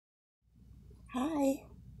Hi,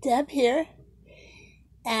 Deb here,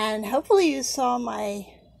 and hopefully you saw my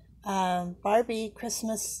Barbie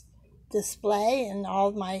Christmas display and all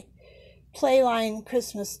of my Playline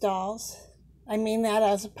Christmas dolls. I mean that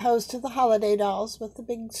as opposed to the holiday dolls with the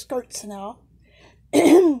big skirts and all.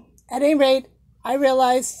 At any rate, I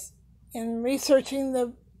realized in researching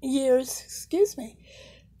the years, excuse me,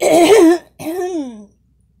 in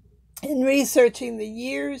researching the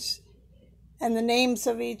years and the names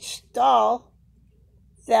of each doll,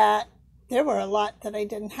 that there were a lot that I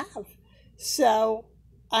didn't have. So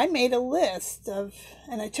I made a list of,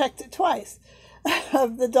 and I checked it twice,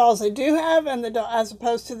 of the dolls I do have and as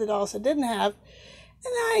opposed to the dolls I didn't have.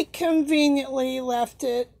 And I conveniently left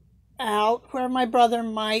it out where my brother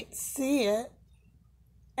might see it.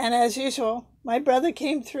 And as usual, my brother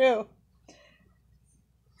came through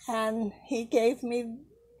and he gave me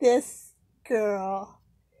this girl.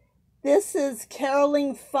 This is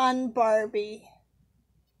Caroling Fun Barbie.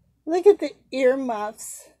 Look at the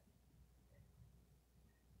earmuffs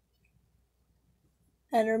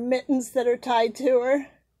and her mittens that are tied to her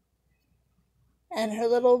and her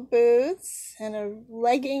little boots and her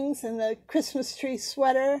leggings and the Christmas tree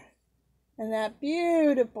sweater and that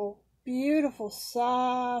beautiful, beautiful,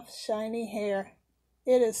 soft, shiny hair.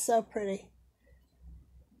 It is so pretty.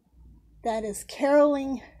 That is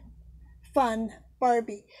Caroling Fun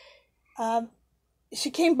Barbie. She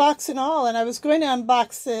came box and all, and I was going to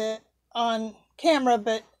unbox it on camera,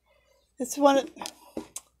 but it's one of...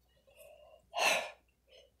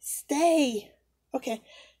 Stay! Okay,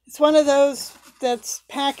 it's one of those that's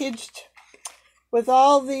packaged with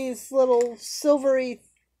all these little silvery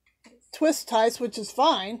twist ties, which is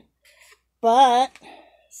fine, but,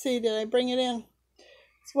 see, did I bring it in?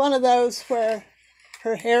 It's one of those where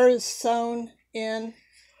her hair is sewn in.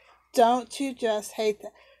 Don't you just hate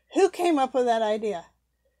that? Who came up with that idea?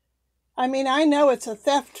 I mean, I know it's a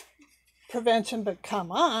theft prevention, but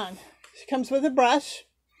come on. She comes with a brush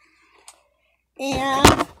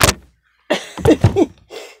and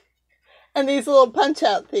and these little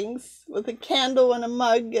punch-out things with a candle and a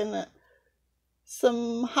mug and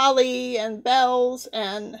some holly and bells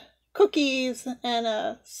and cookies and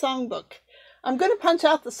a songbook. I'm going to punch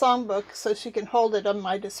out the songbook so she can hold it on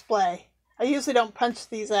my display. I usually don't punch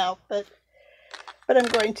these out, but I'm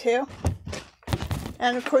going to.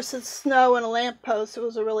 And of course it's snow and a lamppost. It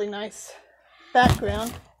was a really nice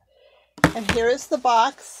background. And here is the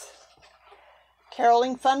box.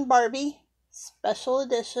 Caroling Fun Barbie, special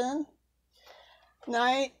edition,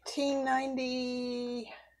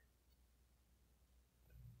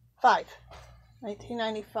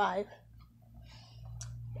 1995.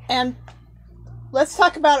 And let's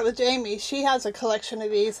talk about it with Jamie. She has a collection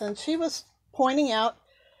of these, and she was pointing out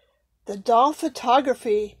the doll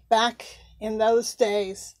photography back in those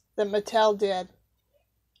days that Mattel did.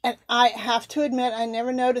 And I have to admit, I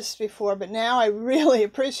never noticed before, but now I really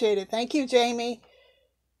appreciate it. Thank you, Jamie.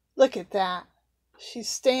 Look at that. She's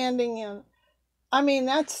standing in... I mean,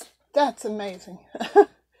 that's amazing.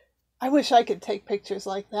 I wish I could take pictures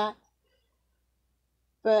like that.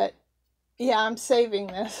 But, yeah, I'm saving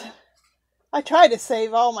this. I try to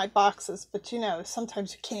save all my boxes, but you know,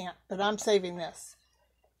 sometimes you can't. But I'm saving this.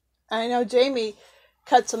 I know Jamie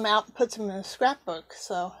cuts them out and puts them in a scrapbook,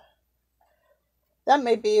 so that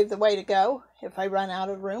may be the way to go if I run out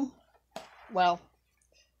of room. Well,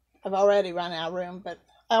 I've already run out of room, but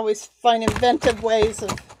I always find inventive ways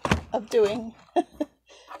of doing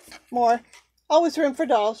more. Always room for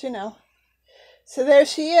dolls, you know. So there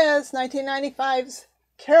she is, 1995's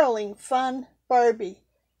Caroling Fun Barbie.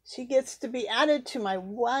 She gets to be added to my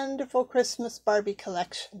wonderful Christmas Barbie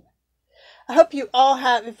collection. I hope you all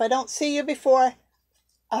have, if I don't see you before,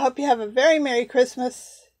 I hope you have a very Merry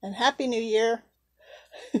Christmas and Happy New Year.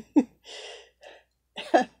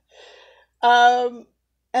 And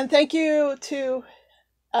thank you to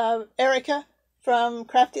Erica from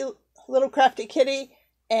Little Crafty Kitty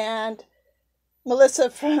and Melissa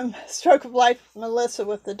from Stroke of Life, Melissa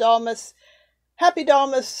with the Dollmas. Happy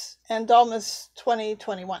Dollmas and Dollmas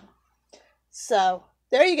 2021. So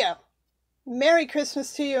there you go. Merry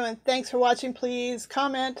Christmas to you, and thanks for watching. Please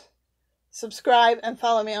comment, subscribe, and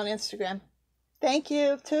follow me on Instagram. Thank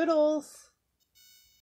you. Toodles.